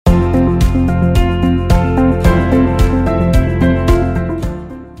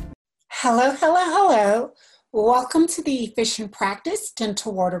Welcome to the Efficient Practice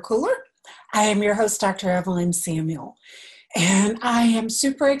Dental Water Cooler. I am your host, Dr. Evelyn Samuel, and I am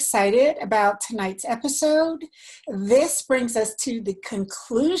super excited about tonight's episode. This brings us to the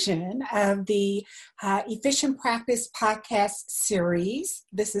conclusion of the Efficient Practice podcast series.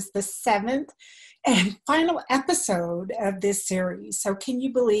 This is the seventh and final episode of this series. So can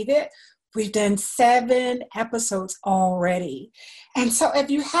you believe it? We've done 7 episodes already. And so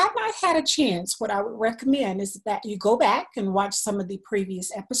if you have not had a chance, what I would recommend is that you go back and watch some of the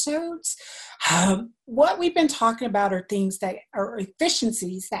previous episodes. What we've been talking about are things that are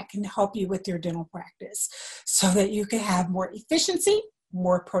efficiencies that can help you with your dental practice so that you can have more efficiency,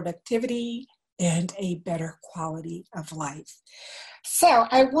 more productivity, and a better quality of life. So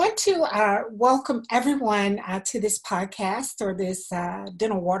I want to welcome everyone to this podcast or this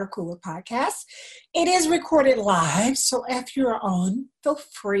Dental Water Cooler podcast. It is recorded live, so if you're on, feel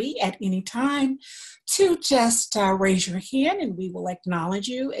free at any time to just raise your hand and we will acknowledge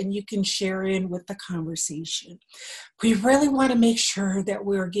you and you can share in with the conversation. We really want to make sure that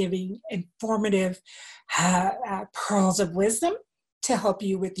we're giving informative pearls of wisdom to help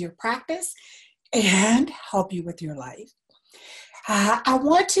you with your practice and help you with your life. I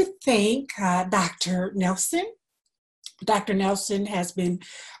want to thank Dr. Nelson. Dr. Nelson has been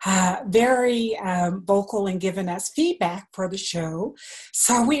very vocal in giving us feedback for the show.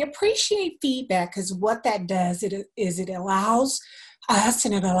 So we appreciate feedback because what that does is it allows us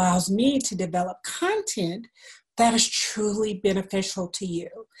and it allows me to develop content that is truly beneficial to you.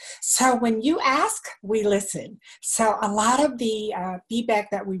 So when you ask, we listen. So a lot of the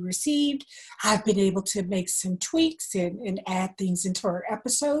feedback that we received, I've been able to make some tweaks and add things into our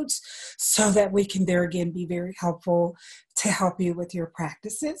episodes so that we can there again be very helpful to help you with your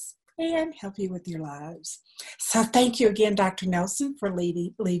practices and help you with your lives. So thank you again, Dr. Nelson, for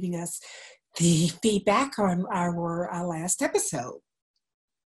leaving us the feedback on our last episode.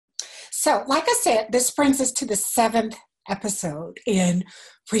 So, like I said, this brings us to the 7th episode, and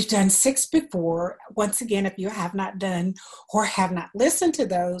we've done 6 before. Once again, if you have not done or have not listened to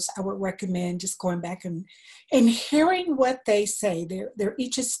those, I would recommend just going back and hearing what they say. They're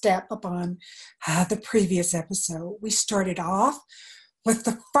each a step upon the previous episode. We started off with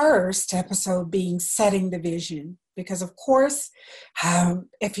the first episode being setting the vision. Because of course,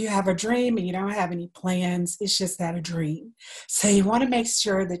 if you have a dream and you don't have any plans, it's just that a dream. So you want to make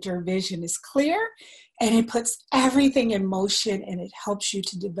sure that your vision is clear and it puts everything in motion and it helps you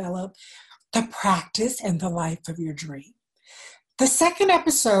to develop the practice and the life of your dream. The second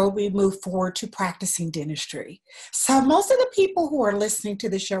episode, we move forward to practicing dentistry. So most of the people who are listening to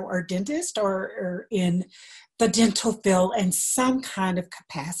the show are dentists or are in the dental field in some kind of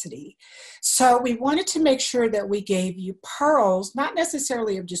capacity. So we wanted to make sure that we gave you pearls, not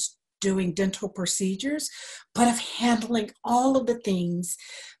necessarily of just doing dental procedures, but of handling all of the things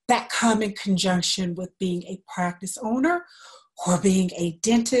that come in conjunction with being a practice owner or being a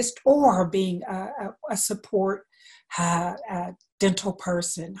dentist or being a support dental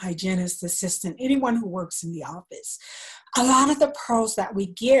person, hygienist, assistant, anyone who works in the office. A lot of the pearls that we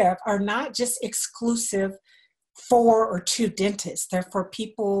give are not just exclusive for or to dentists. They're for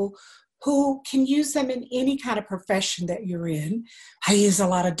people who can use them in any kind of profession that you're in. I use a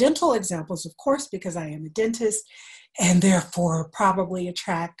lot of dental examples, of course, because I am a dentist and therefore probably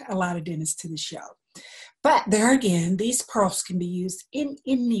attract a lot of dentists to the show. But there again, these pearls can be used in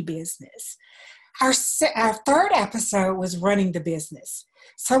any business. Our third episode was running the business.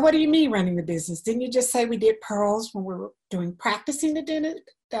 So what do you mean running the business? Didn't you just say we did pearls when we were doing practicing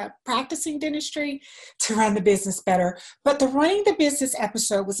dentistry to run the business better? But the running the business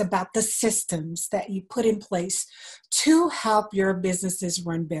episode was about the systems that you put in place to help your businesses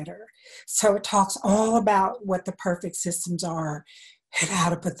run better. So it talks all about what the perfect systems are and how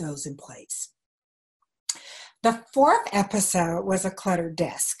to put those in place. The fourth episode was a cluttered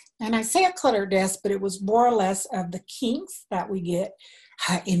desk. And I say a cluttered desk, but it was more or less of the kinks that we get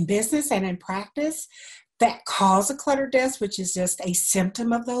in business and in practice that cause a cluttered desk, which is just a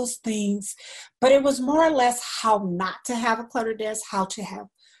symptom of those things. But it was more or less how not to have a cluttered desk, how to have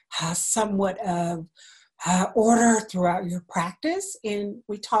somewhat of order throughout your practice. And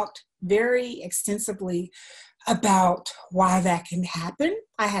we talked very extensively about why that can happen.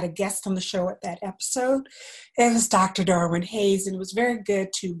 I had a guest on the show at that episode. It was Dr. Darwin Hayes, and it was very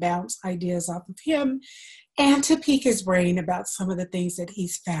good to bounce ideas off of him and to pique his brain about some of the things that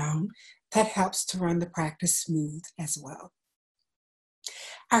he's found that helps to run the practice smooth as well.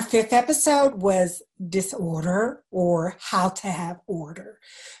 Our fifth episode was disorder or how to have order.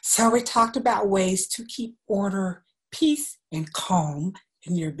 So we talked about ways to keep order, peace, and calm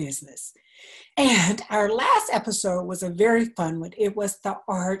in your business. And our last episode was a very fun one. It was the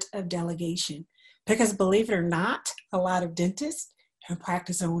art of delegation. Because believe it or not, a lot of dentists and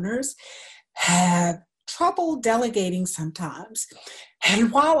practice owners have trouble delegating sometimes.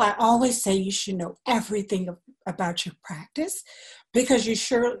 And while I always say you should know everything about your practice, because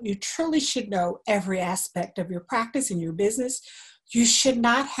you truly should know every aspect of your practice and your business, you should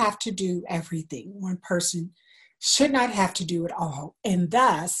not have to do everything. One person should not have to do it all. And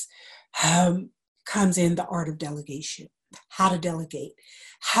thus comes in the art of delegation, how to delegate,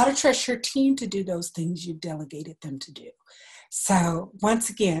 how to trust your team to do those things you've delegated them to do. So once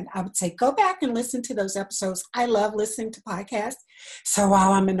again, I would say go back and listen to those episodes. I love listening to podcasts. So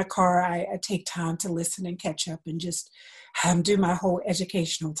while I'm in the car, I take time to listen and catch up and just do my whole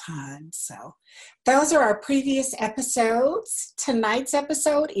educational time. So those are our previous episodes. Tonight's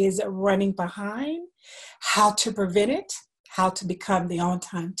episode is running behind, how to prevent it, how to become the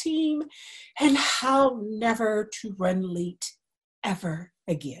on-time team, and how never to run late ever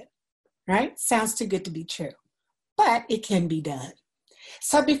again. Right? Sounds too good to be true, but it can be done.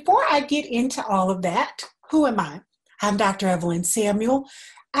 So before I get into all of that, who am I? I'm Dr. Evelyn Samuel.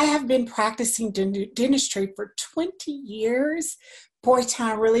 I have been practicing dentistry for 20 years. Boy,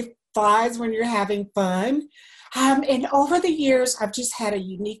 time really flies when you're having fun. And over the years, I've just had a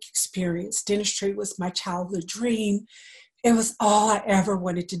unique experience. Dentistry was my childhood dream. It was all I ever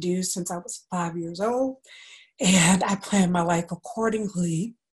wanted to do since I was 5 years old. And I planned my life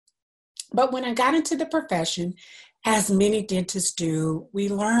accordingly. But when I got into the profession, as many dentists do, we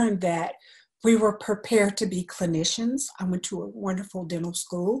learned that we were prepared to be clinicians. I went to a wonderful dental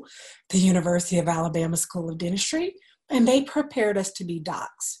school, the University of Alabama School of Dentistry, and they prepared us to be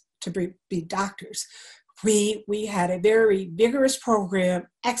docs, to be doctors. We had a very vigorous program,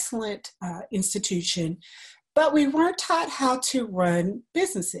 excellent institution, but we weren't taught how to run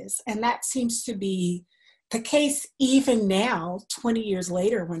businesses. And that seems to be the case even now, 20 years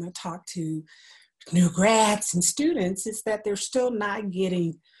later, when I talk to new grads and students, is that they're still not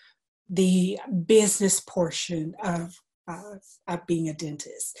getting the business portion of being a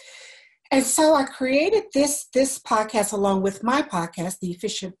dentist. And so I created this podcast along with my podcast, the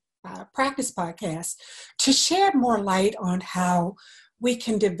Efficient Practice Podcast, to shed more light on how we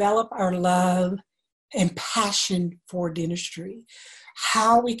can develop our love and passion for dentistry,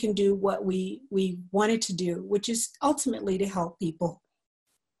 how we can do what we wanted to do, which is ultimately to help people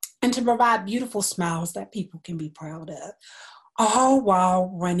and to provide beautiful smiles that people can be proud of, all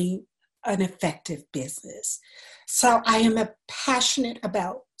while running an effective business. So I am passionate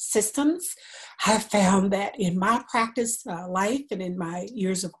about systems. I've found that in my practice life and in my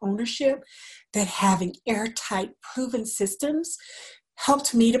years of ownership, that having airtight, proven systems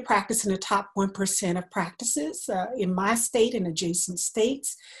helped me to practice in the top 1% of practices in my state and adjacent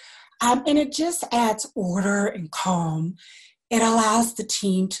states. And it just adds order and calm. It allows the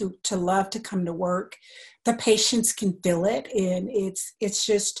team to love to come to work. The patients can feel it, and it's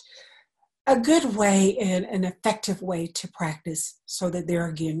just a good way and an effective way to practice so that there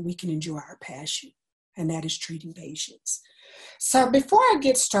again we can enjoy our passion, and that is treating patients. So before I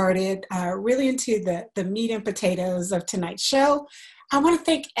get started really into the meat and potatoes of tonight's show, I want to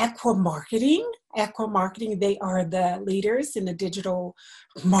thank Equa Marketing. Equa Marketing, they are the leaders in the digital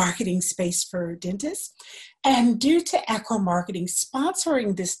marketing space for dentists. And due to Equa Marketing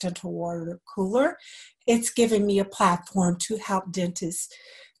sponsoring this dental water cooler, it's given me a platform to help dentists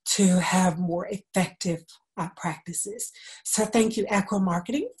to have more effective practices. So thank you, Equa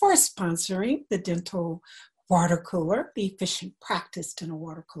Marketing, for sponsoring the dental water cooler, the Efficient Practice dental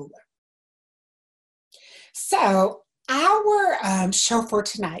water cooler. So our show for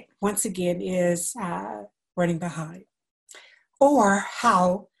tonight, once again, is running behind, or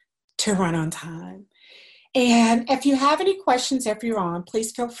how to run on time. And if you have any questions after you're on,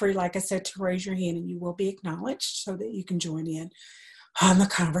 please feel free, like I said, to raise your hand and you will be acknowledged so that you can join in on the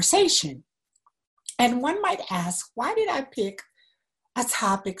conversation. And one might ask, why did I pick a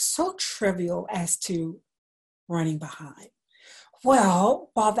topic so trivial as to running behind?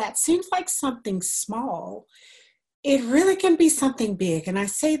 Well, while that seems like something small, it really can be something big. And I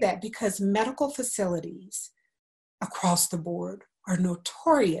say that because medical facilities across the board are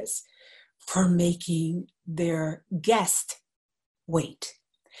notorious for making their guests wait.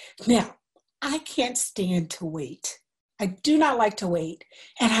 Now, I can't stand to wait. I do not like to wait,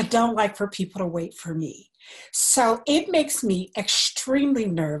 and I don't like for people to wait for me. So it makes me extremely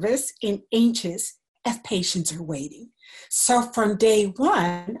nervous and anxious if patients are waiting. So from day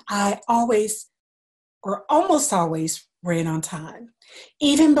one, I always, or almost always, ran on time.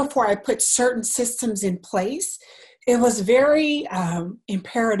 Even before I put certain systems in place, it was very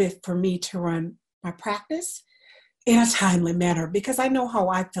imperative for me to run my practice in a timely manner because I know how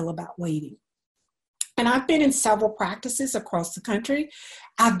I feel about waiting. And I've been in several practices across the country.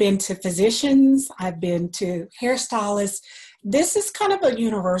 I've been to physicians, I've been to hairstylists. This is kind of a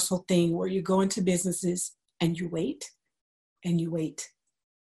universal thing where you go into businesses and you wait and you wait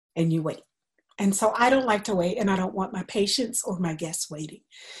and you wait. And so I don't like to wait, and I don't want my patients or my guests waiting.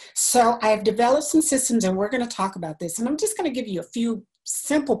 So I've developed some systems, and we're going to talk about this. And I'm just going to give you a few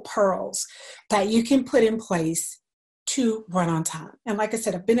simple pearls that you can put in place to run on time. And like I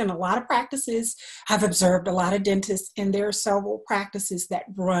said, I've been in a lot of practices. I've observed a lot of dentists, and there are several practices that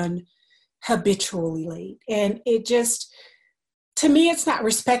run habitually late. And it just, to me, it's not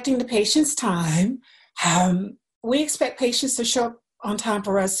respecting the patient's time. We expect patients to show up on time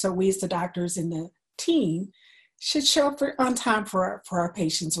for us, so we as the doctors and the team should show up on time for our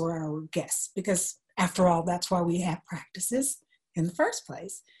patients or our guests, because after all, that's why we have practices in the first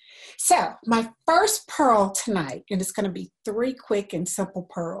place. So my first pearl tonight, and it's going to be 3 quick and simple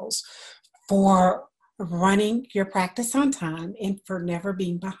pearls for running your practice on time and for never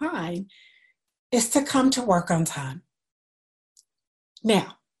being behind, is to come to work on time.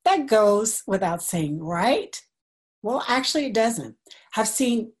 Now, that goes without saying, right? Well, actually, it doesn't. I've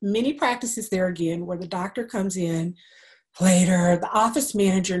seen many practices there again where the doctor comes in later, the office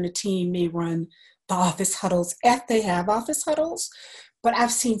manager and the team may run the office huddles if they have office huddles, but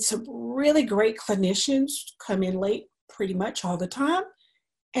I've seen some really great clinicians come in late pretty much all the time,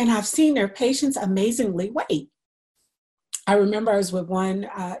 and I've seen their patients amazingly wait. I remember I was with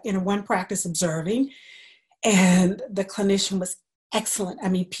one practice observing, and the clinician was excellent. I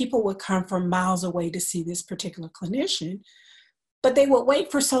mean, people would come from miles away to see this particular clinician, but they would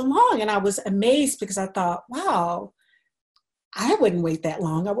wait for so long. And I was amazed because I thought, wow, I wouldn't wait that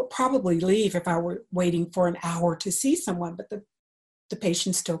long. I would probably leave if I were waiting for an hour to see someone, but the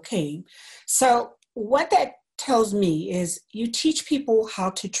patient still came. So what that tells me is you teach people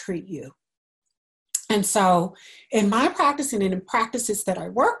how to treat you. And so in my practice and in practices that I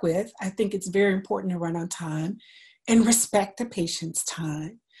work with, I think it's very important to run on time and respect the patient's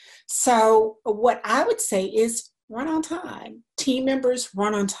time. So what I would say is run on time. Team members,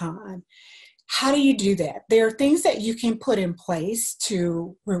 run on time. How do you do that? There are things that you can put in place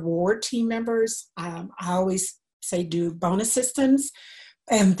to reward team members. I always say do bonus systems.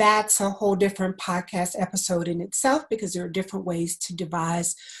 And that's a whole different podcast episode in itself, because there are different ways to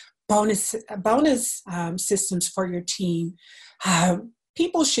devise bonus systems for your team.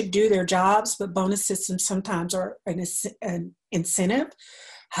 People should do their jobs, but bonus systems sometimes are an incentive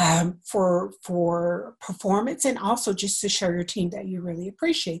for performance, and also just to show your team that you really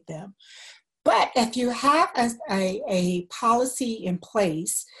appreciate them. But if you have a policy in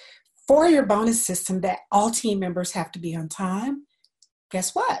place for your bonus system that all team members have to be on time,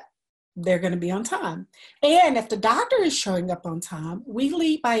 guess what? They're going to be on time. And if the doctor is showing up on time, we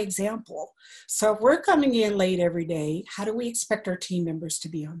lead by example. So if we're coming in late every day, how do we expect our team members to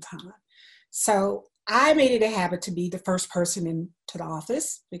be on time? So I made it a habit to be the first person into the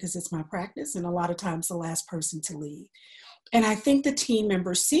office because it's my practice, and a lot of times the last person to leave. And I think the team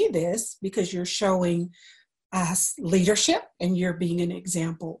members see this because you're showing us leadership and you're being an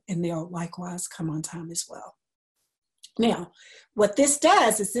example, and they'll likewise come on time as well. Now, what this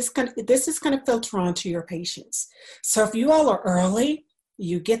does is this is going to filter onto your patients. So if you all are early,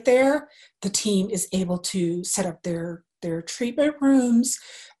 you get there, the team is able to set up their treatment rooms,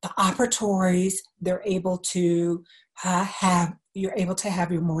 the operatories. They're able to you're able to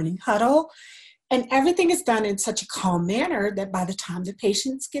have your morning huddle, and everything is done in such a calm manner that by the time the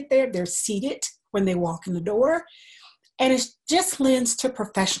patients get there, they're seated when they walk in the door, and it just lends to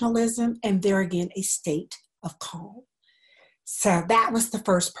professionalism and there again a state of calm. So that was the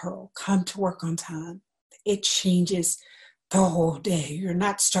first pearl. Come to work on time. It changes the whole day. You're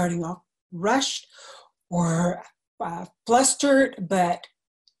not starting off rushed or flustered, but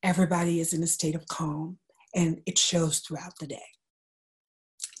everybody is in a state of calm, and it shows throughout the day.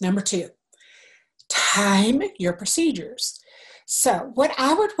 Number 2, time your procedures. So what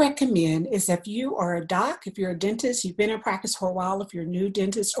I would recommend is if you are a doc, if you're a dentist, you've been in practice for a while, if you're a new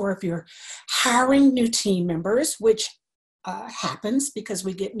dentist, or if you're hiring new team members, which happens because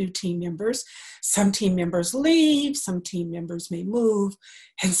we get new team members. Some team members leave, some team members may move,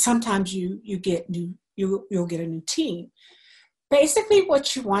 and sometimes you'll get a new team. Basically,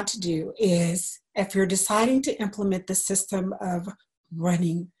 what you want to do is, if you're deciding to implement the system of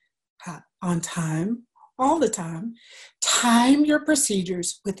running on time, all the time your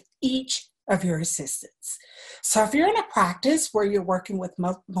procedures with each of your assistants. So if you're in a practice where you're working with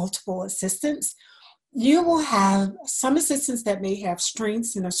multiple assistants, You will have some assistants that may have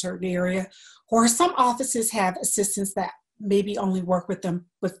strengths in a certain area, or some offices have assistants that maybe only work with them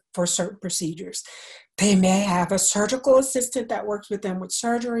for certain procedures. They may have a surgical assistant that works with them with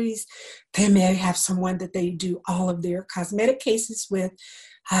surgeries. They may have someone that they do all of their cosmetic cases with,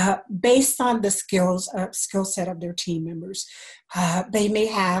 based on the skill set of their team members. They may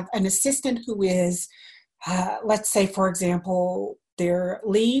have an assistant who is, let's say, for example, their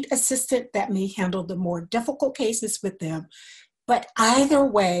lead assistant that may handle the more difficult cases with them. But either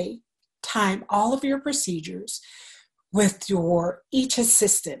way, time all of your procedures with your each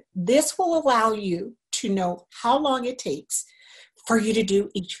assistant. This will allow you to know how long it takes for you to do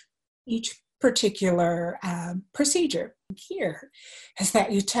each particular procedure. Here is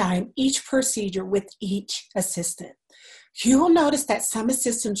that you time each procedure with each assistant. You will notice that some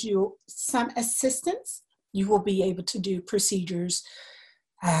assistants you will be able to do procedures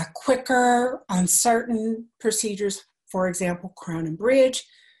quicker on certain procedures. For example, crown and bridge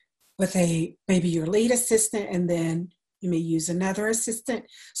with maybe your lead assistant, and then you may use another assistant.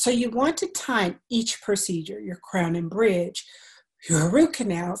 So you want to time each procedure, your crown and bridge, your root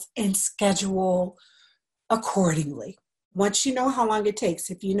canals, and schedule accordingly. Once you know how long it takes,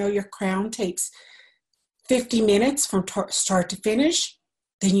 if you know your crown takes 50 minutes from start to finish,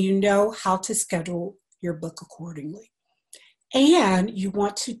 then you know how to schedule your book accordingly. And you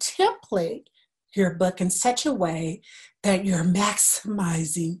want to template your book in such a way that you're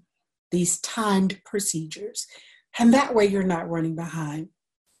maximizing these timed procedures. And that way you're not running behind.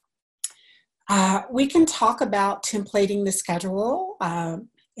 We can talk about templating the schedule, and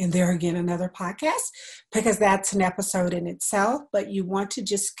there again, another podcast, because that's an episode in itself, but you want to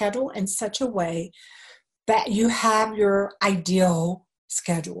just schedule in such a way that you have your ideal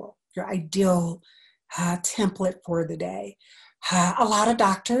schedule, your ideal template for the day. A lot of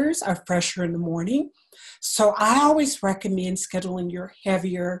doctors are fresher in the morning, so I always recommend scheduling your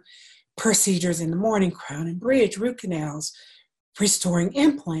heavier procedures in the morning: crown and bridge, root canals, restoring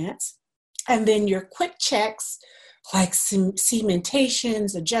implants, and then your quick checks like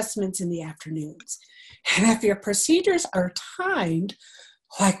cementations, adjustments in the afternoons. And if your procedures are timed,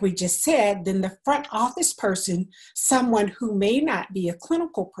 like we just said, then the front office person, someone who may not be a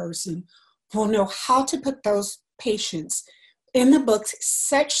clinical person, will know how to put those patients in the books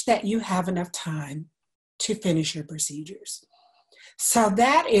such that you have enough time to finish your procedures. So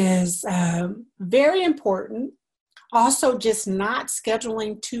that is very important. Also, just not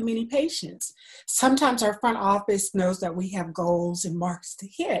scheduling too many patients. Sometimes our front office knows that we have goals and marks to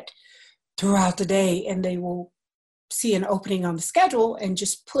hit throughout the day, and they will see an opening on the schedule and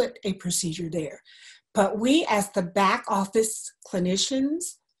just put a procedure there. But we, as the back office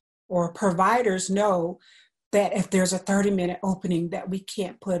clinicians or providers, know that if there's a 30-minute opening, that we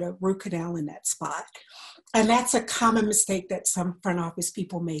can't put a root canal in that spot. And that's a common mistake that some front office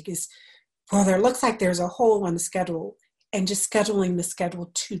people make is, well, there looks like there's a hole on the schedule, and just scheduling the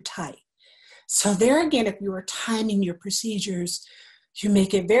schedule too tight. So there again, if you are timing your procedures, you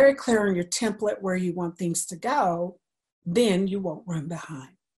make it very clear on your template where you want things to go, then you won't run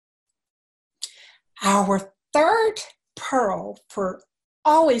behind. Our third pearl for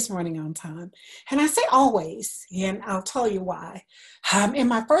always running on time, and I say always, and I'll tell you why. In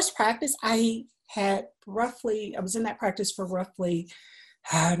my first practice, I was in that practice for roughly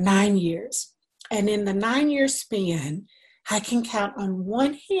 9 years. And in the 9-year span, I can count on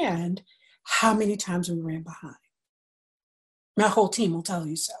one hand how many times we ran behind. My whole team will tell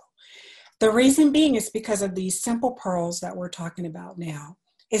you so. The reason being is because of these simple pearls that we're talking about now.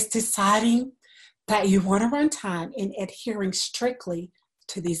 It's deciding that you want to run time and adhering strictly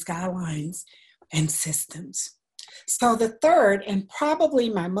to these guidelines and systems. So the third, and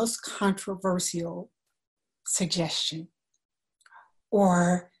probably my most controversial suggestion,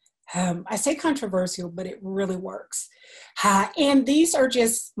 or I say controversial, but it really works. And these are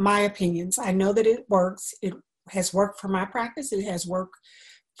just my opinions. I know that it works. It has worked for my practice. It has worked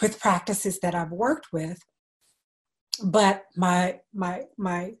with practices that I've worked with. But my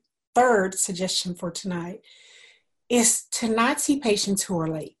third suggestion for tonight is to not see patients who are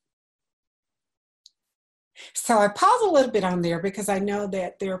late. So I pause a little bit on there because I know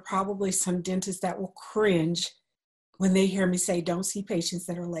that there are probably some dentists that will cringe when they hear me say, don't see patients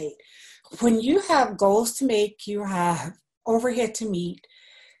that are late. When you have goals to make, you have overhead to meet,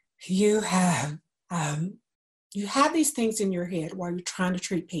 you have these things in your head while you're trying to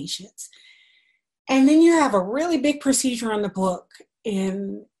treat patients. And then you have a really big procedure on the book,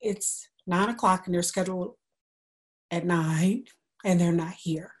 and it's 9 o'clock and they're scheduled at 9 and they're not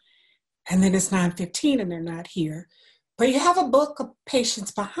here. And then it's 9:15 and they're not here. but you have a book of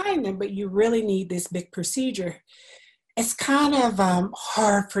patients behind them, but you really need this big procedure. It's kind of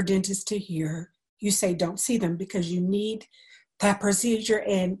hard for dentists to hear you say don't see them because you need that procedure,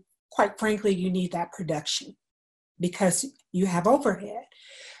 and quite frankly, you need that production because you have overhead.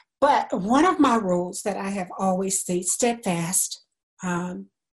 But one of my rules that I have always stayed steadfast and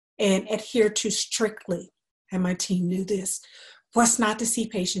adhered to strictly, and my team knew this, was not to see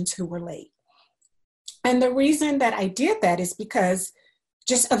patients who were late. And the reason that I did that is because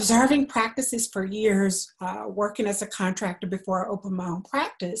just observing practices for years, working as a contractor before I opened my own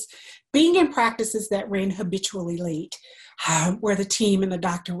practice, being in practices that ran habitually late, where the team and the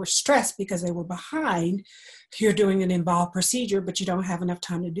doctor were stressed because they were behind. You're doing an involved procedure, but you don't have enough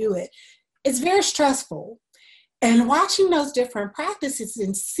time to do it. It's very stressful. And watching those different practices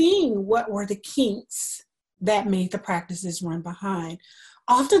and seeing what were the kinks that made the practices run behind.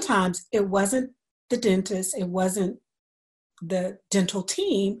 Oftentimes, it wasn't the dentist, it wasn't the dental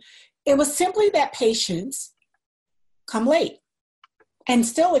team, it was simply that patients come late and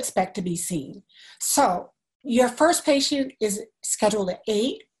still expect to be seen. So your first patient is scheduled at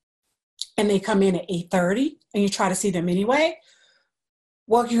 8 and they come in at 8:30 and you try to see them anyway.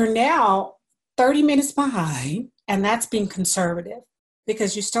 Well, you're now 30 minutes behind, and that's being conservative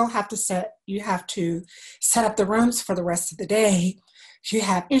because you still have to set up the rooms for the rest of the day. You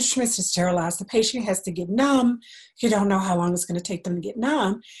have instruments to sterilize. The patient has to get numb. You don't know how long it's going to take them to get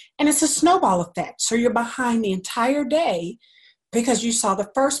numb. And it's a snowball effect. So you're behind the entire day because you saw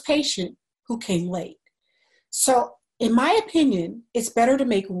the first patient who came late. So in my opinion, it's better to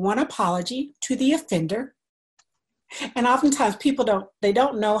make one apology to the offender. And oftentimes people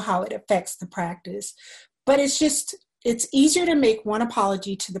don't know how it affects the practice, but it's easier to make one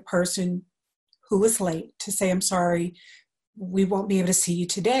apology to the person who was late, to say, I'm sorry, we won't be able to see you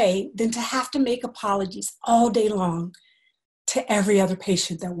today, than to have to make apologies all day long to every other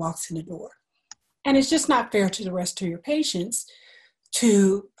patient that walks in the door. And it's just not fair to the rest of your patients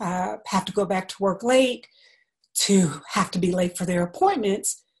to have to go back to work late, to have to be late for their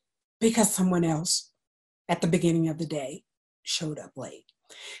appointments because someone else at the beginning of the day showed up late.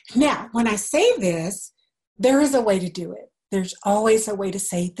 Now, when I say this, there is a way to do it. There's always a way to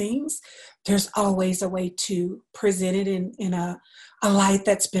say things. There's always a way to present it in a light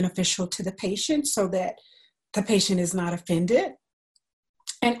that's beneficial to the patient so that the patient is not offended.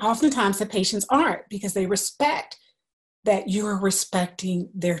 And oftentimes the patients aren't, because they respect that you're respecting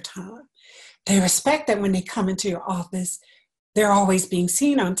their time. They respect that when they come into your office, they're always being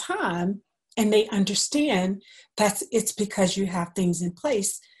seen on time, and they understand that it's because you have things in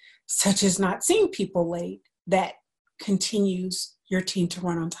place, such as not seeing people late, that continues your team to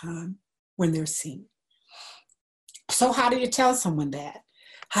run on time when they're seen. So how do you tell someone that?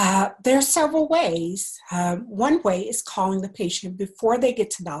 There are several ways. One way is calling the patient before they get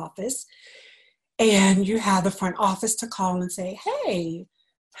to the office, and you have the front office to call and say, hey,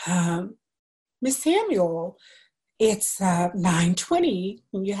 Miss Samuel, it's 9:20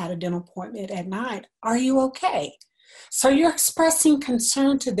 when you had a dental appointment at 9. Are you okay? So you're expressing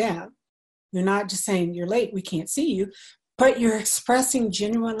concern to them. You're not just saying you're late, we can't see you, but you're expressing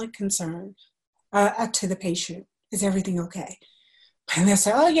genuinely concern to the patient. Is everything okay? And they'll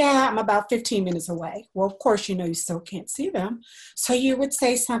say, oh yeah, I'm about 15 minutes away. Well, of course, you still can't see them. So you would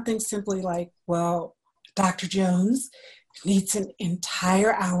say something simply like, well, Dr. Jones needs an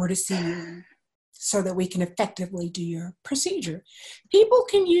entire hour to see you so that we can effectively do your procedure. People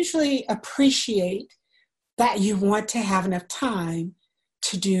can usually appreciate that you want to have enough time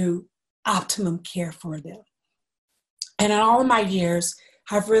to do optimum care for them. And in all of my years,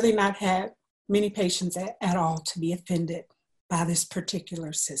 I've really not had many patients at all to be offended by this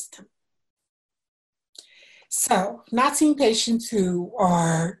particular system. So, not seeing patients who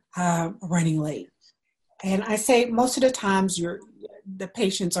are running late. And I say most of the times the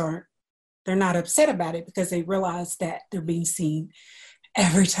patients they're not upset about it because they realize that they're being seen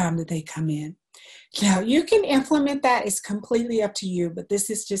every time that they come in. Now, you can implement that. It's completely up to you, but this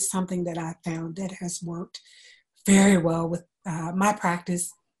is just something that I found that has worked very well with my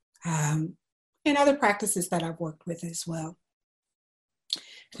practice and other practices that I've worked with as well.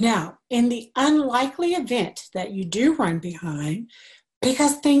 Now, in the unlikely event that you do run behind,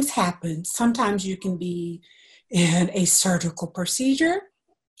 because things happen, sometimes you can be in a surgical procedure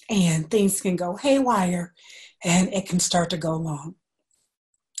and things can go haywire and it can start to go long.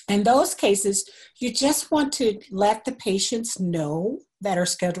 In those cases, you just want to let the patients know that are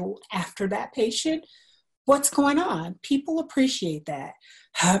scheduled after that patient what's going on. People appreciate that.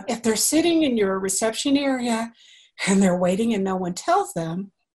 If they're sitting in your reception area and they're waiting and no one tells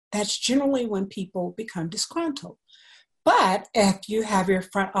them, that's generally when people become disgruntled. But if you have your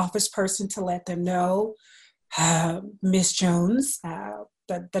front office person to let them know, Miss Jones,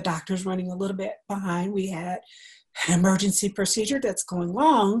 the doctor's running a little bit behind. We had an emergency procedure that's going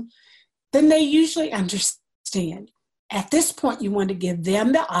wrong, then they usually understand. At this point, you want to give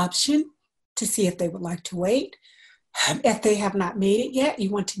them the option to see if they would like to wait. If they have not made it yet, you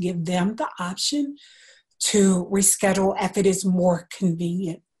want to give them the option to reschedule if it is more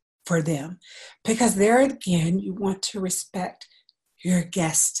convenient for them. Because there again, you want to respect your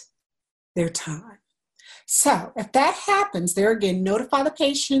guest, their time. So if that happens, there again, notify the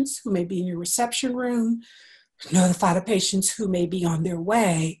patients who may be in your reception room, notify the patients who may be on their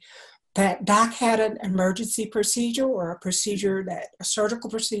way that doc had an emergency procedure or a surgical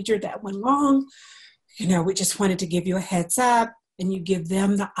procedure that went wrong. We just wanted to give you a heads up, and you give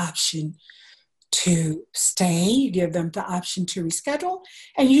them the option to stay, you give them the option to reschedule.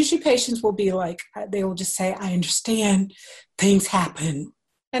 And usually patients will be like, they will just say, I understand things happen,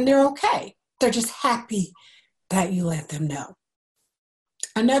 and they're okay. They're just happy that you let them know.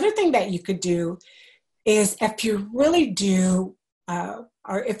 Another thing that you could do is if you really do,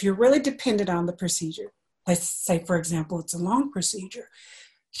 or if you're really dependent on the procedure, let's say, for example, it's a long procedure,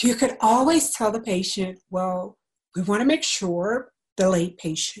 you could always tell the patient, well, we want to make sure, the late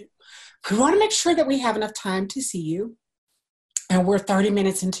patient, we want to make sure that we have enough time to see you, and we're 30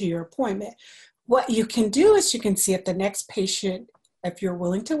 minutes into your appointment. What you can do is you can see if the next patient, if you're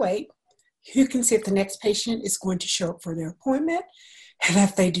willing to wait, you can see if the next patient is going to show up for their appointment. And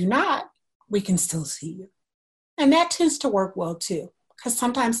if they do not, we can still see you. And that tends to work well too, because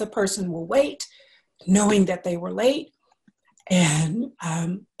sometimes the person will wait knowing that they were late. And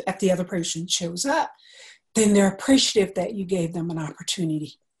if the other person shows up, then they're appreciative that you gave them an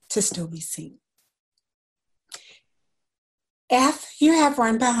opportunity to still be seen. If you have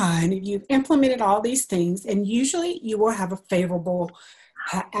run behind, you've implemented all these things, and usually you will have a favorable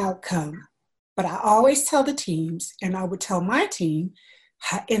outcome. But I always tell the teams, and I would tell my team,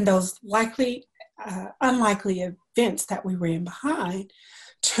 in those unlikely events that we ran behind,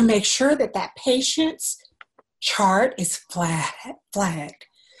 to make sure that that patient's chart is flagged.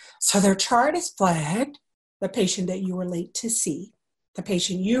 So their chart is flagged, the patient that you were late to see, the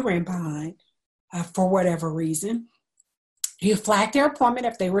patient you ran behind for whatever reason. You flag their appointment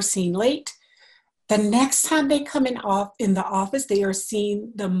if they were seen late. The next time they come in the office, they are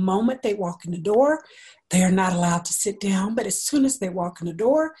seen the moment they walk in the door. They are not allowed to sit down, but as soon as they walk in the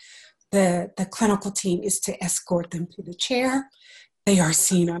door, the clinical team is to escort them to the chair. They are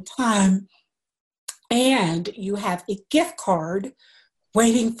seen on time, and you have a gift card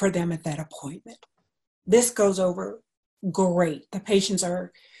waiting for them at that appointment. This goes over great. The patients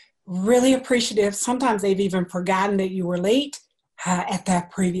are really appreciative. Sometimes they've even forgotten that you were late at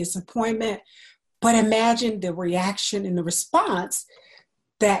that previous appointment. But imagine the reaction and the response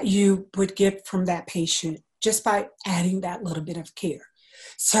that you would get from that patient just by adding that little bit of care.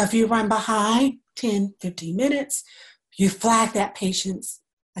 So if you run behind 10, 15 minutes, you flag that patient's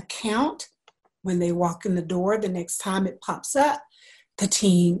account. When they walk in the door, the next time it pops up, the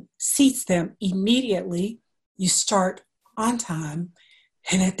team seats them immediately. You start on time,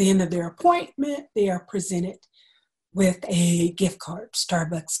 and at the end of their appointment, they are presented with a gift card,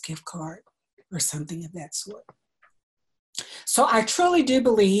 Starbucks gift card, or something of that sort. So I truly do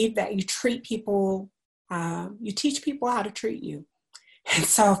believe that you treat people, you teach people how to treat you. And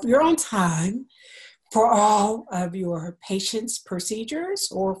so if you're on time for all of your patients' procedures,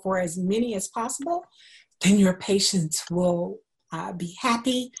 or for as many as possible, then your patients will be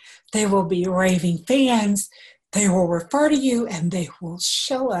happy. They will be raving fans. They will refer to you, and they will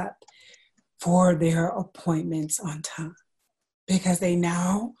show up for their appointments on time, because they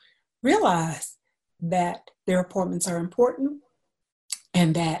now realize that their appointments are important,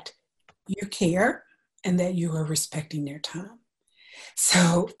 and that you care, and that you are respecting their time.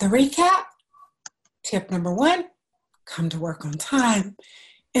 So the recap, tip number 1, come to work on time.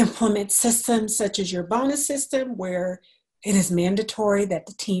 Implement systems such as your bonus system, where it is mandatory that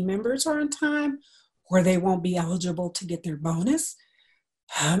the team members are on time, or they won't be eligible to get their bonus.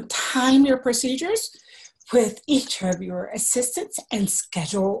 Time your procedures with each of your assistants and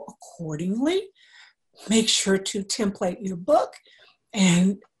schedule accordingly. Make sure to template your book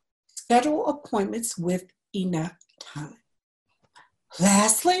and schedule appointments with enough time.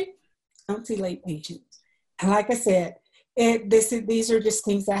 Lastly, don't see late patients. And like I said, these are just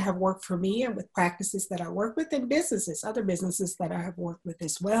things that have worked for me, and with practices that I work with, and other businesses that I have worked with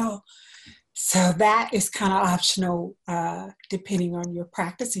as well. So that is kind of optional depending on your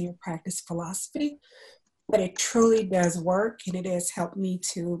practice and your practice philosophy. But it truly does work, and it has helped me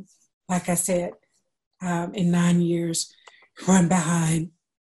to, like I said, in 9 years run behind.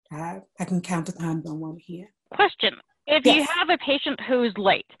 I can count the times on one hand. Question. If Yes. you have a patient who's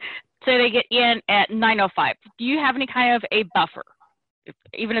late, say they get in at 9:05, do you have any kind of a buffer?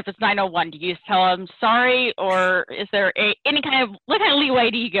 Even if it's 9:01, do you just tell them sorry, or is there what kind of leeway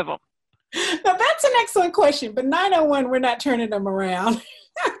do you give them? Now that's an excellent question, but 9:01, we're not turning them around.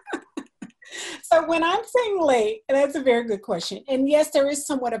 So when I'm saying late, that's a very good question. And yes, there is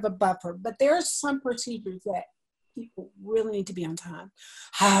somewhat of a buffer, but there are some procedures that people really need to be on time.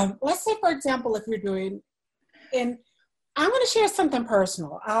 Let's say, for example, if you're doing, and I'm going to share something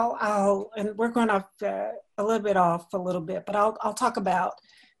personal. And we're going off a little bit, but I'll talk about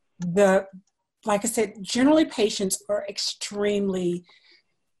like I said, generally patients are extremely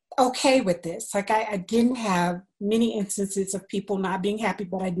okay with this. Like I didn't have many instances of people not being happy,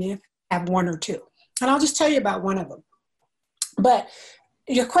 but I did have one or two. And I'll just tell you about one of them. But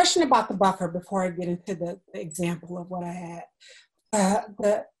your question about the buffer, before I get into the example of what I had,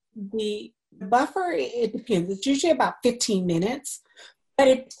 the buffer, it depends. It's usually about 15 minutes, but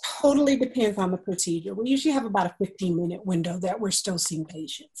it totally depends on the procedure. We usually have about a 15-minute window that we're still seeing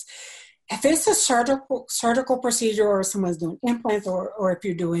patients. If it's a surgical procedure, or someone's doing implants, or if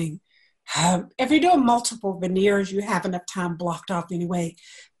you're doing multiple veneers, you have enough time blocked off anyway.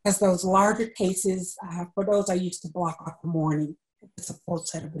 As those larger cases, for those I used to block off the morning, it's a full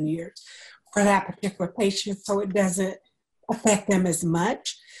set of veneers for that particular patient, so it doesn't affect them as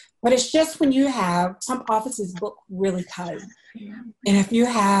much. But it's just when you have some offices book really tight, and if you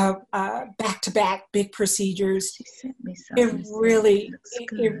have back-to-back big procedures, it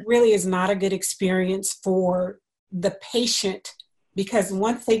really is not a good experience for the patient, because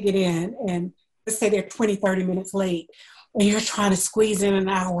once they get in, and let's say they're 20, 30 minutes late, and you're trying to squeeze in an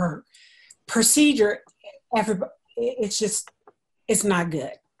hour procedure, it's not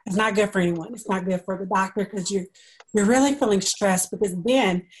good. It's not good for anyone. It's not good for the doctor, because you're really feeling stressed, because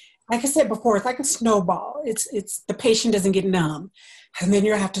then, like I said before, it's like a snowball. It's the patient doesn't get numb, and then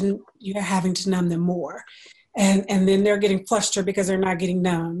you're having to numb them more, and then they're getting flustered because they're not getting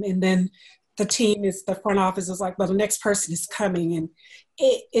numb, and then the front office is like, well, the next person is coming, and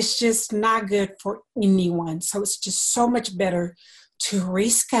it's just not good for anyone. So it's just so much better to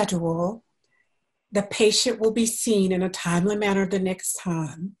reschedule. The patient will be seen in a timely manner the next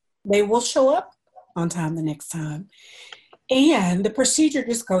time. They will show up on time the next time. And the procedure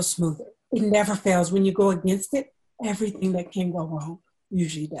just goes smoother. It never fails. When you go against it, everything that can go wrong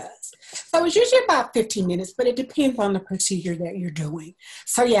usually does. So it's usually about 15 minutes, but it depends on the procedure that you're doing.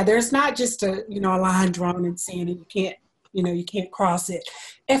 So yeah, there's not just a line drawn and saying you can't cross it.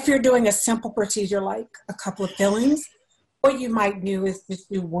 If you're doing a simple procedure like a couple of fillings, what you might do is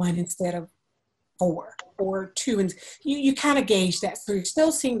just do one instead of 4 or 2, and you kind of gauge that. So you're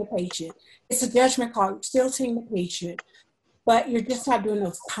still seeing the patient. It's a judgment call. You're still seeing the patient, but you're just not doing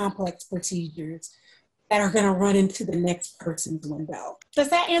those complex procedures that are going to run into the next person's window. Does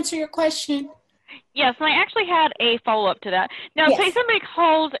that answer your question? Yes, and I actually had a follow-up to that. Now, Yes. Say somebody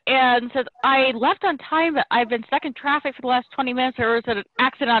calls and says, I left on time, but I've been stuck in traffic for the last 20 minutes, or is it an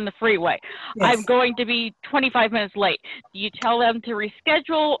accident on the freeway? Yes. I'm going to be 25 minutes late. Do you tell them to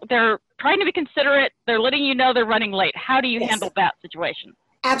reschedule? They're trying to be considerate. They're letting you know they're running late. How do you handle that situation?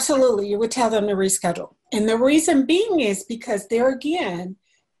 Absolutely. You would tell them to reschedule. And the reason being is because there again,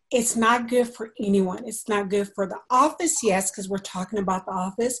 it's not good for anyone. It's not good for the office, yes, because we're talking about the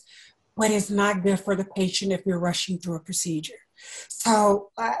office, but it's not good for the patient if you're rushing through a procedure. So,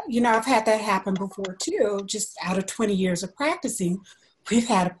 I've had that happen before too. Just out of 20 years of practicing, we've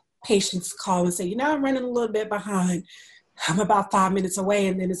had patients call and say, I'm running a little bit behind. I'm about 5 minutes away,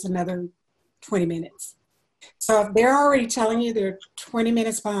 and then it's another 20 minutes. So if they're already telling you they're 20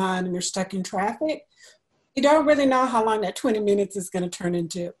 minutes behind and they're stuck in traffic, you don't really know how long that 20 minutes is going to turn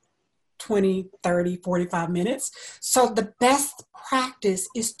into 20, 30, 45 minutes. So the best practice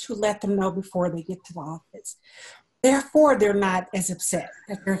is to let them know before they get to the office. Therefore, they're not as upset.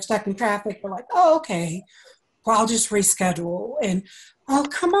 If they're stuck in traffic, they're like, oh, okay, well, I'll just reschedule. And, oh,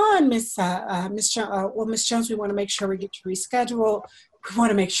 come on, Miss Jones, we want to make sure we get you rescheduled. We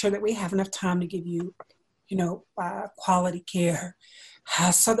want to make sure that we have enough time to give you, quality care,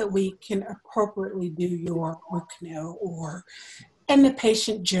 so that we can appropriately do your root canal. And the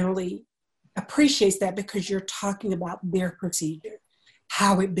patient generally appreciates that, because you're talking about their procedure,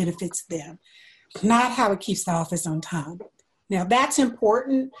 how it benefits them, not how it keeps the office on time. Now, that's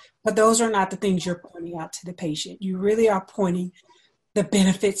important, but those are not the things you're pointing out to the patient. You really are pointing the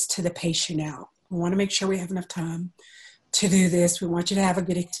benefits to the patient out. We want to make sure we have enough time to do this. We want you to have a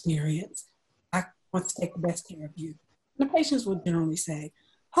good experience. I want to take the best care of you. And the patients will generally say,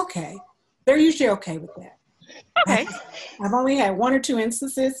 okay. They're usually okay with that. Okay. I've only had one or two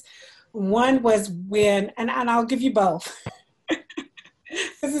instances. One was when, and I'll give you both.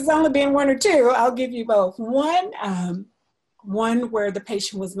 Because it's only been one or two, I'll give you both. One where the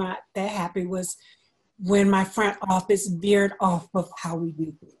patient was not that happy was when my front office veered off of how we do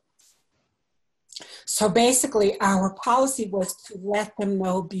things. So basically, our policy was to let them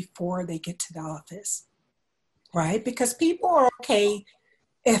know before they get to the office, right? Because people are okay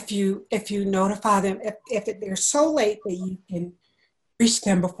if you notify them, if they're so late that you can reach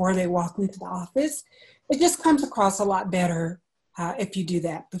them before they walk into the office. It just comes across a lot better if you do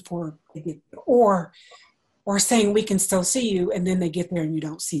that before they get there, or saying we can still see you, and then they get there and you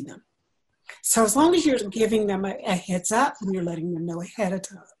don't see them. So as long as you're giving them a heads up and you're letting them know ahead of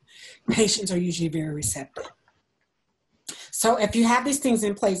time, patients are usually very receptive. So if you have these things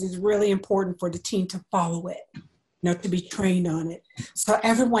in place, it's really important for the team to follow it, to be trained on it, so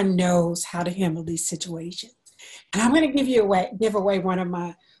everyone knows how to handle these situations. And I'm going to give away one of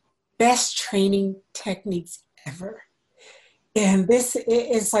my best training techniques ever. And this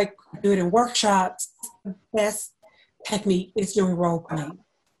is like do it in workshops. The best technique is doing role playing.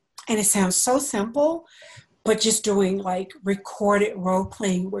 And it sounds so simple, but just doing like recorded role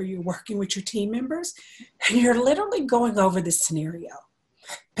playing where you're working with your team members and you're literally going over the scenario,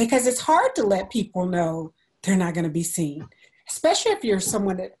 because it's hard to let people know they're not going to be seen, especially if you're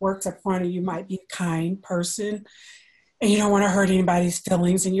someone that works up front and you might be a kind person and you don't want to hurt anybody's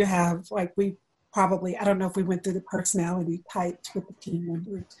feelings. And you have, like, I don't know if we went through the personality types with the team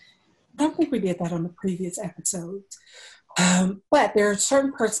members. I don't think we did that on the previous episodes. But there are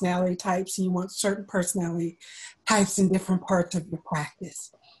certain personality types, and you want certain personality types in different parts of your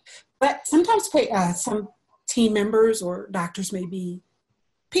practice. But sometimes some team members or doctors may be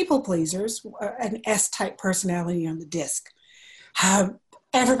people pleasers, an S-type personality on the DISC.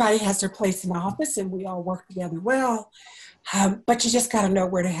 Everybody has their place in the office, and we all work together well, but you just got to know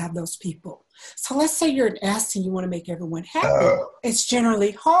where to have those people. So let's say you're an S and you want to make everyone happy. It's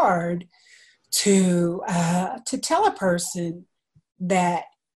generally hard to tell a person that,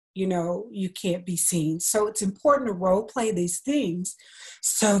 you can't be seen. So it's important to role play these things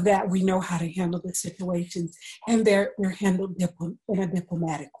so that we know how to handle the situations, and they're handled in a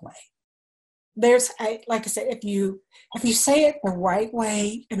diplomatic way. Like I said, if you say it the right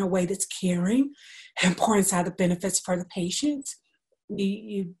way, in a way that's caring and points out the benefits for the patients,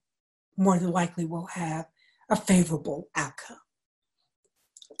 you more than likely will have a favorable outcome.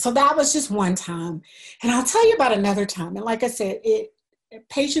 So that was just one time. And I'll tell you about another time. And like I said,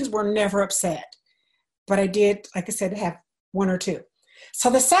 patients were never upset, but I did, like I said, have one or two. So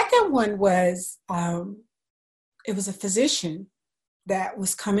the second one was, it was a physician that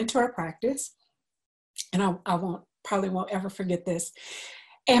was coming to our practice. And I probably won't ever forget this.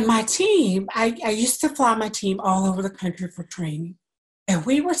 And my team, I used to fly my team all over the country for training. And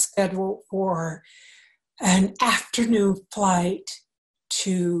we were scheduled for an afternoon flight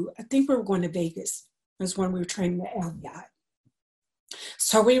to, I think we were going to Vegas. It was when we were training at LVI.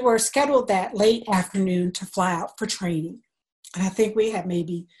 So we were scheduled that late afternoon to fly out for training. And I think we had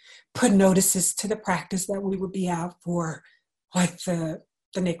maybe put notices to the practice that we would be out for like the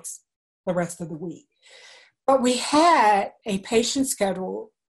rest of the week. But we had a patient scheduled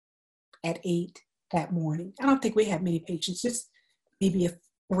at 8 that morning. I don't think we had many patients, just maybe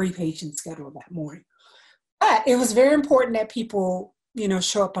 3 patients scheduled that morning. But it was very important that people,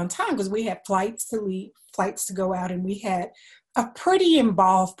 show up on time, because we had flights to leave, flights to go out, and we had a pretty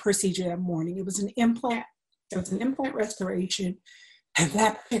involved procedure that morning. It was an implant. It was an implant restoration, and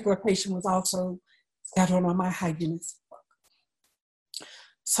that particular patient was also scheduled on my hygienist.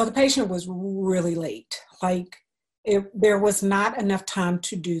 So the patient was really late. There was not enough time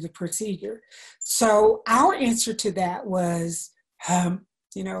to do the procedure. So our answer to that was,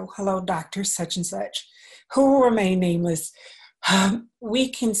 hello, Dr. Such and Such, who will remain nameless. We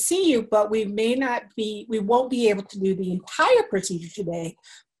can see you, but we won't be able to do the entire procedure today,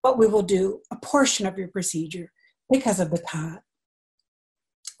 but we will do a portion of your procedure because of the time.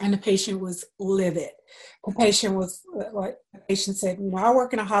 And the patient was livid. The patient said, I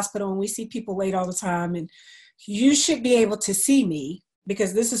work in a hospital and we see people late all the time, and you should be able to see me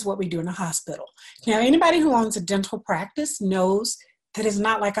because this is what we do in a hospital. Now, anybody who owns a dental practice knows that it's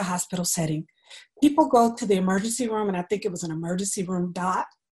not like a hospital setting. People go to the emergency room, and I think it was an emergency room doc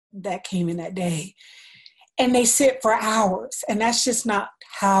that came in that day, and they sit for hours. And that's just not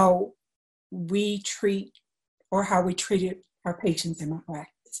how we treat or how we treated our patients in my practice.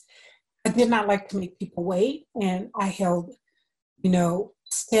 I did not like to make people wait, and I held,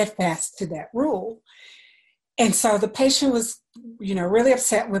 steadfast to that rule. And so the patient was, really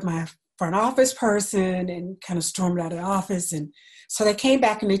upset with my front office person and kind of stormed out of the office. And so they came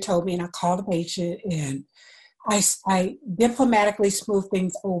back and they told me, and I called the patient and I diplomatically smoothed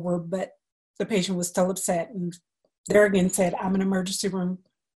things over, but the patient was still upset. And there again said, I'm an emergency room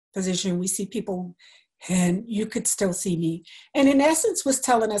physician. We see people and you could still see me. And in essence was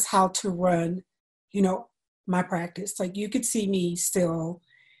telling us how to run, my practice. Like you could see me still.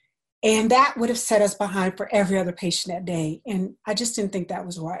 And that would have set us behind for every other patient that day. And I just didn't think that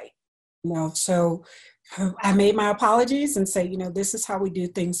was right. So I made my apologies and say, this is how we do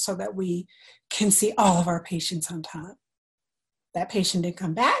things so that we can see all of our patients on time. That patient didn't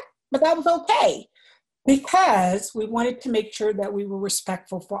come back, but that was okay because we wanted to make sure that we were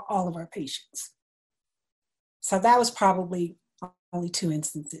respectful for all of our patients. So that was probably only 2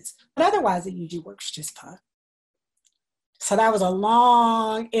 instances, but otherwise it usually works just fine. So that was a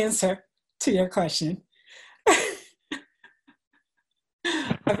long answer to your question.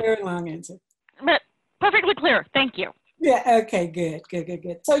 A very long answer. But perfectly clear. Thank you. Yeah. Okay. Good.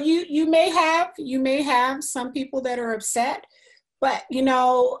 So you may have some people that are upset, but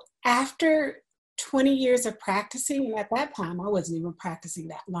after 20 years of practicing, and at that time I wasn't even practicing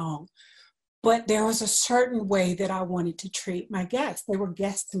that long, but there was a certain way that I wanted to treat my guests. They were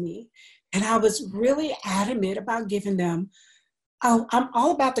guests to me, and I was really adamant about giving them. I'm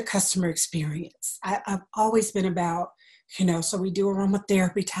all about the customer experience. I've always been about, so we do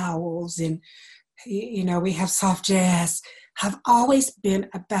aromatherapy towels and, we have soft jazz. I've always been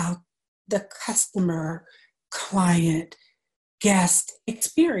about the customer, client, guest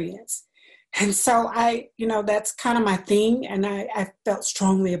experience. And so that's kind of my thing. And I felt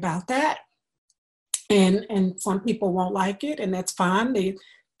strongly about that. And some people won't like it, and that's fine. They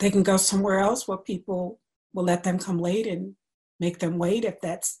can go somewhere else where people will let them come late and make them wait if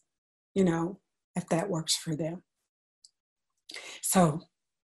that's, if that works for them. So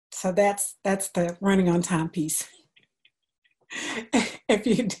that's the running on time piece. If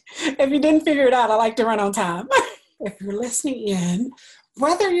you didn't figure it out, I like to run on time. If you're listening in,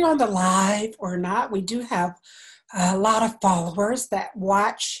 whether you're on the live or not, we do have a lot of followers that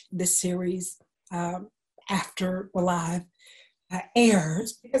watch the series after the live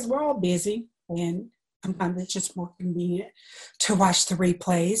airs because we're all busy and sometimes it's just more convenient to watch the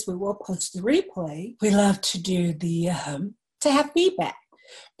replays. We will post the replay. We love to do to have feedback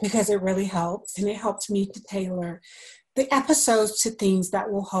because it really helps, and it helps me to tailor the episodes to things that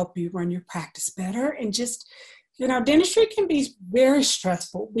will help you run your practice better. And just, dentistry can be very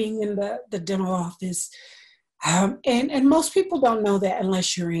stressful being in the dental office. And most people don't know that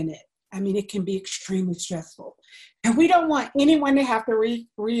unless you're in it. I mean, it can be extremely stressful. And we don't want anyone to have to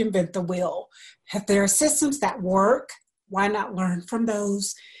reinvent the wheel. If there are systems that work, why not learn from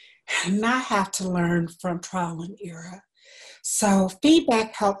those and not have to learn from trial and error? So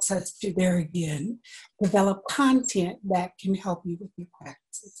feedback helps us to, there again, develop content that can help you with your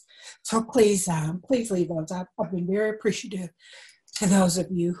practices. So please leave those. I've been very appreciative to those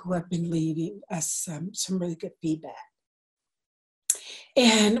of you who have been leaving us some really good feedback.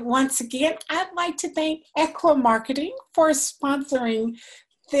 And once again, I'd like to thank Equa Marketing for sponsoring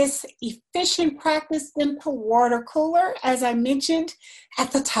this Efficient Practice Dental Water Cooler. As I mentioned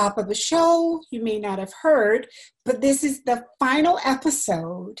at the top of the show, you may not have heard, but this is the final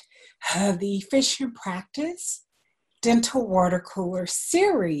episode of the Efficient Practice Dental Water Cooler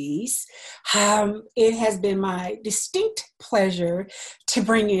series. It has been my distinct pleasure to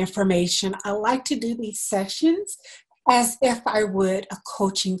bring you information. I like to do these sessions as if I would a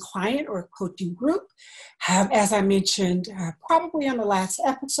coaching client or a coaching group. As I mentioned, probably on the last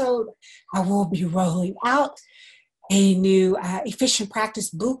episode, I will be rolling out a new Efficient Practice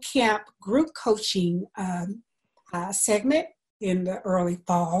Bootcamp group coaching segment in the early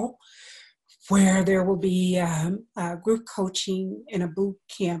fall, where there will be group coaching in a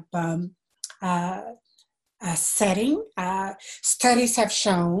bootcamp setting. Studies have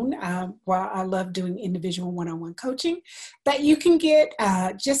shown, while I love doing individual one-on-one coaching, that you can get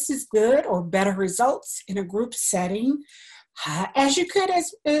just as good or better results in a group setting as you could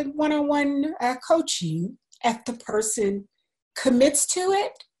as one-on-one coaching if the person commits to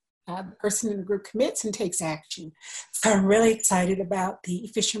it. The person in the group commits and takes action. So I'm really excited about the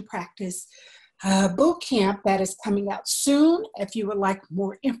Efficient Practice boot camp that is coming out soon. If you would like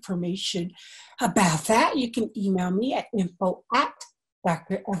more information about that, you can email me at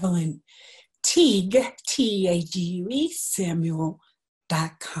info@DrEvelyn Teague, T-E-A-G-U-E, Samuel.com.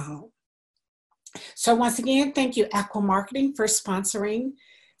 So once again, thank you, Equa Marketing, for sponsoring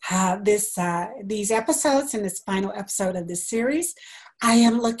these episodes and this final episode of this series. I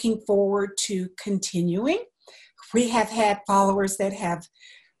am looking forward to continuing. We have had followers that have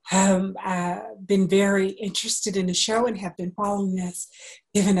been very interested in the show and have been following us,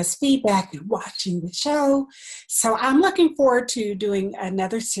 giving us feedback and watching the show. So I'm looking forward to doing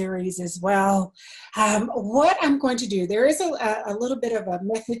another series as well. What I'm going to do, there is a little bit of a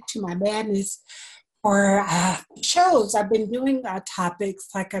method to my madness for shows. I've been doing topics,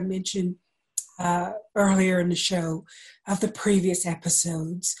 like I mentioned earlier in the show, of the previous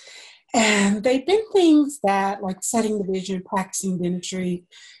episodes. And they've been things that, like setting the vision, practicing dentistry,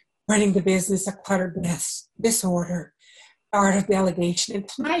 running the business, a cluttered disorder, art of delegation. And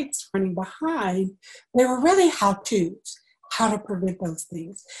tonight's running behind, they were really how-tos, how to prevent those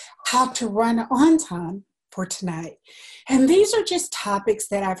things, how to run on time for tonight. And these are just topics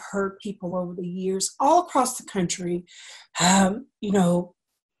that I've heard people over the years all across the country,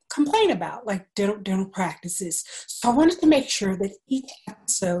 complain about, like dental practices. So I wanted to make sure that each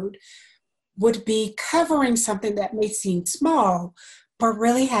episode would be covering something that may seem small, but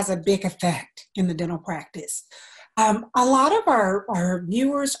really has a big effect in the dental practice. A lot of our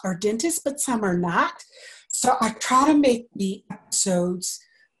viewers are dentists, but some are not. So I try to make the episodes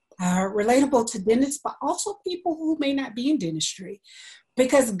relatable to dentists, but also people who may not be in dentistry,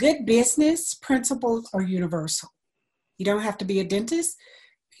 because good business principles are universal. You don't have to be a dentist.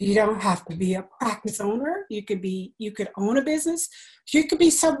 You don't have to be a practice owner. You could own a business. You could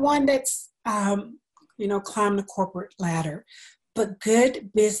be someone that's, climb the corporate ladder. But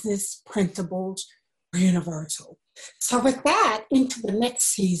good business principles are universal. So with that, into the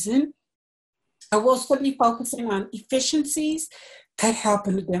next season, I will still be focusing on efficiencies that help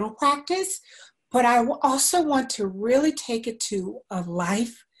in the dental practice, but I will also want to really take it to a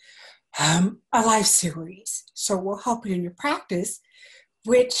life series. So we'll help you in your practice,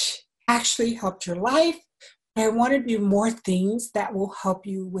 which actually helped your life. I want to do more things that will help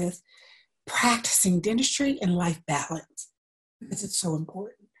you with practicing dentistry and life balance, because it's so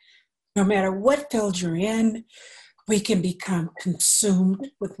important. No matter what field you're in, we can become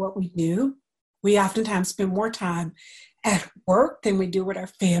consumed with what we do. We oftentimes spend more time at work than we do with our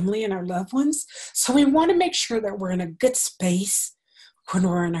family and our loved ones. So we want to make sure that we're in a good space when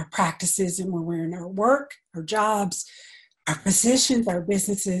we're in our practices and when we're in our work, our jobs, our positions, our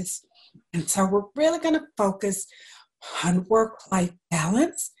businesses. And so we're really going to focus on work-life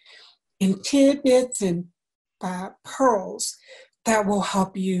balance and tidbits and pearls that will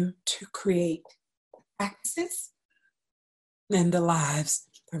help you to create practices and the lives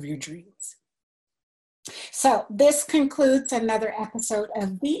of your dreams. So this concludes another episode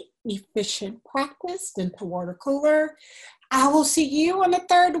of the Efficient Practice Dental Water Cooler. I will see you on the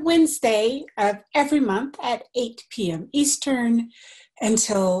third Wednesday of every month at 8 p.m. Eastern.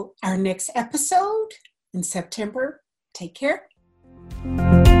 Until our next episode in September, take care.